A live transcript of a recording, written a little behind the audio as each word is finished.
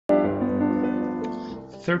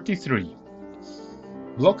33.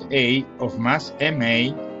 Block A of mass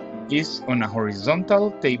Ma is on a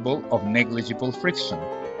horizontal table of negligible friction.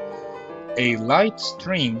 A light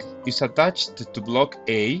string is attached to block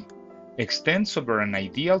A, extends over an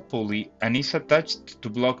ideal pulley, and is attached to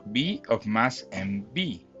block B of mass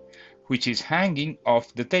Mb, which is hanging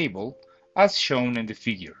off the table, as shown in the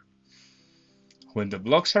figure. When the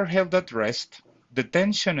blocks are held at rest, the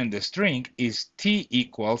tension in the string is T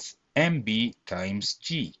equals Mb times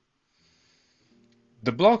G.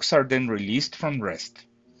 The blocks are then released from rest.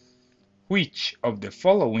 Which of the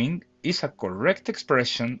following is a correct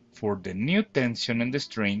expression for the new tension in the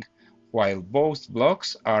string while both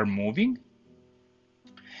blocks are moving?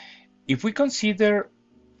 If we consider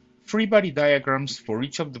free body diagrams for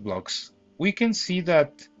each of the blocks, we can see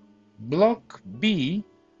that block B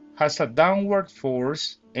has a downward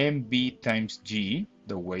force Mb times G,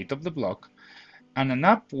 the weight of the block, and an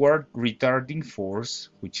upward retarding force,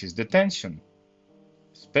 which is the tension.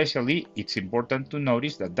 Especially, it's important to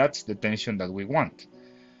notice that that's the tension that we want.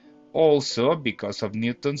 Also, because of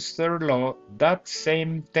Newton's third law, that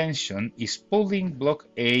same tension is pulling block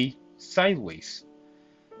A sideways.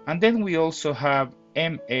 And then we also have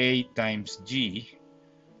Ma times G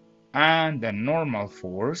and a normal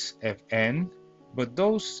force, Fn, but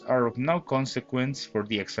those are of no consequence for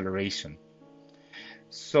the acceleration.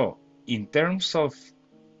 So, in terms of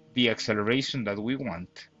the acceleration that we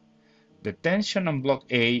want, the tension on block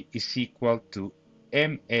A is equal to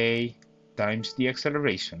Ma times the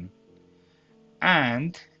acceleration,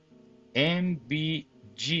 and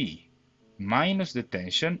Mbg minus the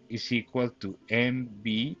tension is equal to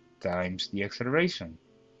Mb times the acceleration.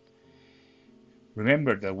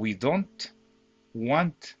 Remember that we don't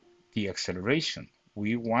want the acceleration,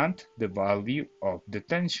 we want the value of the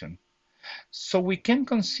tension. So we can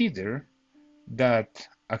consider that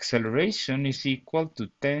acceleration is equal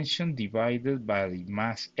to tension divided by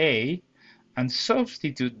mass A and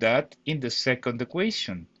substitute that in the second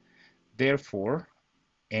equation. Therefore,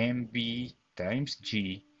 Mb times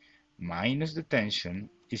G minus the tension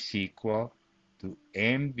is equal to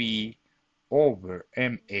Mb over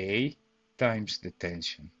Ma times the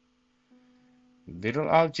tension. Little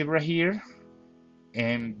algebra here.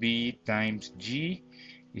 Mb times G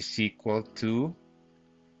is equal to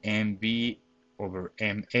Mb over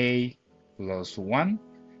Ma plus 1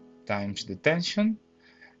 times the tension.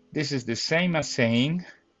 This is the same as saying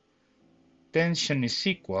tension is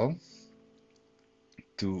equal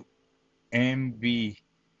to Mb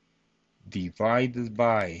divided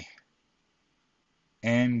by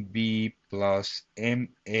Mb plus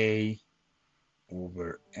Ma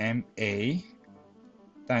over Ma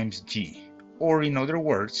times G. Or in other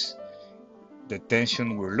words, the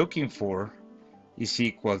tension we're looking for is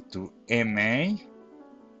equal to Ma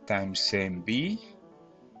times Mb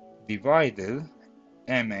divided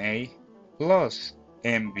Ma plus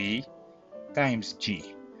Mb times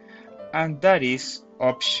G. And that is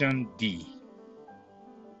option D.